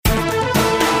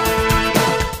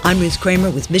I'm Ruth Kramer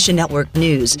with Mission Network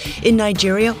News. In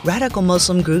Nigeria, radical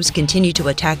Muslim groups continue to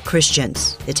attack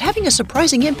Christians. It's having a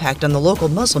surprising impact on the local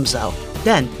Muslims, though.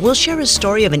 Then, we'll share a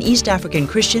story of an East African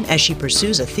Christian as she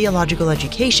pursues a theological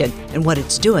education and what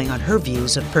it's doing on her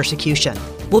views of persecution.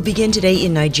 We'll begin today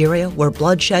in Nigeria, where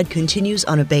bloodshed continues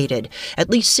unabated. At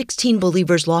least 16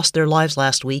 believers lost their lives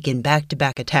last week in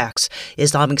back-to-back attacks.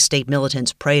 Islamic State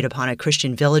militants preyed upon a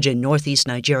Christian village in northeast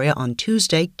Nigeria on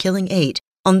Tuesday, killing 8.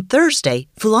 On Thursday,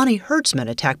 Fulani herdsmen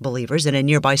attacked believers in a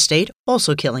nearby state,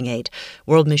 also killing 8.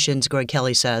 World Mission's Greg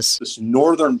Kelly says, this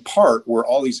northern part where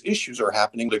all these issues are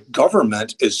happening, the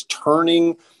government is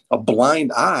turning a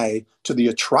blind eye to the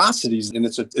atrocities, and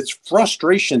it's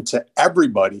frustration to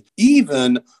everybody,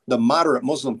 even the moderate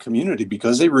Muslim community,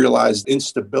 because they realize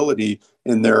instability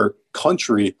in their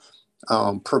country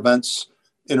prevents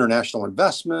international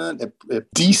investment. It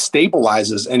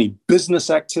destabilizes any business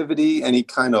activity, any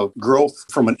kind of growth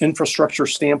from an infrastructure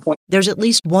standpoint. There's at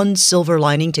least one silver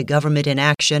lining to government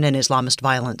inaction and Islamist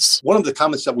violence. One of the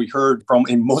comments that we heard from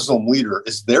a Muslim leader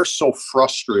is they're so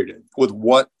frustrated with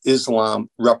what Islam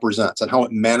represents and how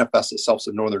it manifests itself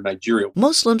in northern Nigeria.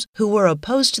 Muslims who were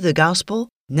opposed to the gospel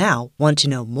now want to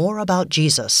know more about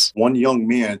Jesus. One young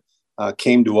man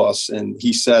came to us and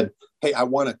he said, "Hey, I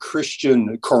want a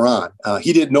Christian Quran."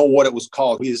 He didn't know what it was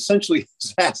called. He essentially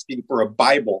is asking for a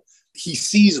Bible. He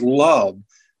sees love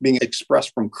being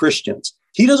expressed from Christians.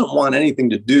 He doesn't want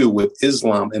anything to do with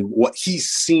Islam and what he's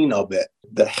seen of it,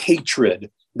 the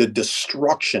hatred, the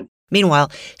destruction.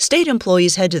 Meanwhile, state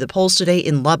employees head to the polls today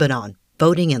in Lebanon.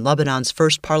 Voting in Lebanon's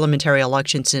first parliamentary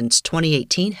election since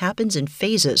 2018 happens in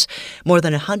phases. More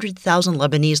than 100,000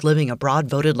 Lebanese living abroad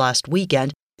voted last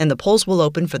weekend, and the polls will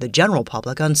open for the general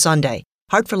public on Sunday.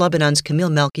 Heart for Lebanon's Camille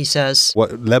Melki says,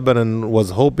 what Lebanon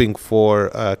was hoping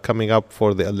for coming up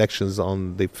for the elections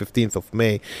on the 15th of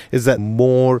May is that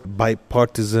more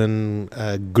bipartisan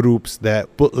groups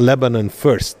that put Lebanon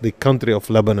first, the country of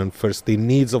Lebanon first, the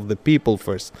needs of the people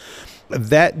first.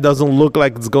 That doesn't look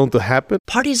like it's going to happen.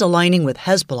 Parties aligning with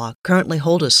Hezbollah currently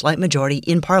hold a slight majority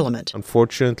in parliament.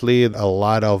 Unfortunately, a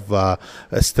lot of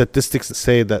statistics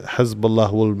say that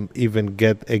Hezbollah will even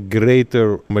get a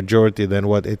greater majority than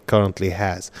what it currently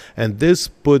has. And this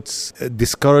puts a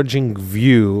discouraging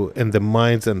view in the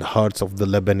minds and hearts of the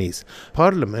Lebanese.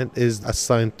 Parliament is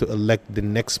assigned to elect the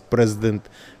next president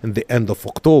in the end of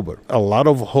October. A lot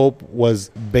of hope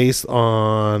was based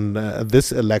on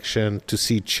this election to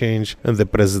see change in the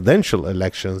presidential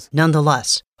elections.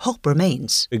 Nonetheless, hope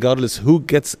remains. Regardless who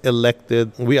gets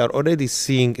elected, we are already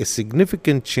seeing a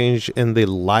significant change in the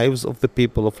lives of the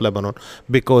people of Lebanon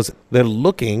because they're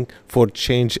looking for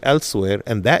change elsewhere,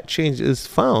 and that change is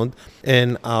found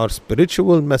in our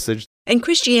spiritual message. And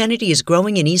Christianity is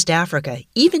growing in East Africa,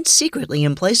 even secretly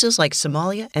in places like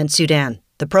Somalia and Sudan.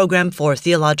 The Program for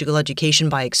Theological Education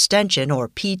by Extension, or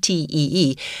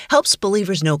PTEE, helps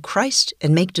believers know Christ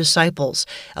and make disciples.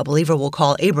 A believer we'll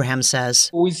call Abraham says,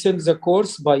 we send the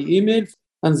course by email,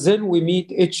 and then we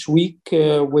meet each week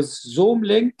with Zoom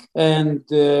link, and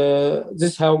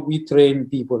this is how we train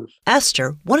people.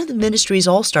 Esther, one of the ministry's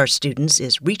all-star students,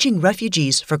 is reaching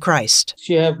refugees for Christ.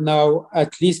 She have now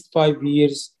at least 5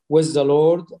 years with the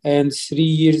Lord and 3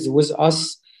 years with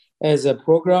us as a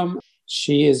program.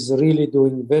 She is really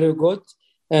doing very good,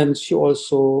 and she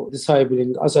also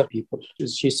discipling other people.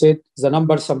 She said the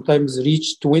number sometimes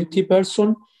reach 20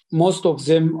 persons. Most of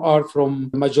them are from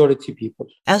majority people.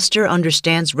 Esther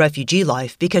understands refugee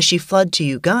life because she fled to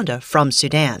Uganda from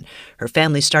Sudan. Her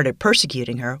family started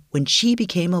persecuting her when she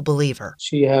became a believer.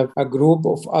 She have a group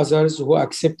of others who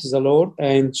accept the Lord,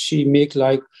 and she make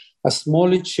like a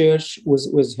small church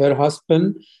with her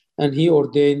husband, and he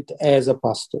ordained as a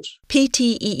pastor.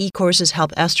 PTEE courses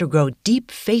help Esther grow deep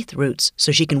faith roots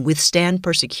so she can withstand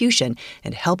persecution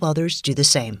and help others do the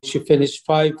same. She finished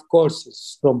 5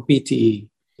 courses from PTE.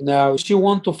 Now she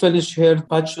wants to finish her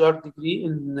bachelor degree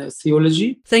in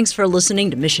theology. Thanks for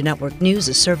listening to Mission Network News,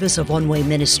 a service of One Way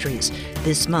Ministries.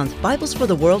 This month, Bibles for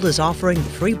the World is offering the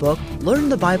free book, Learn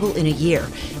the Bible in a Year.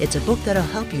 It's a book that'll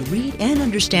help you read and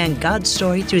understand God's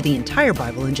story through the entire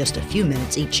Bible in just a few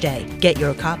minutes each day. Get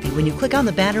your copy when you click on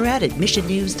the banner ad at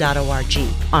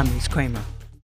missionnews.org. I'm Ruth Kramer.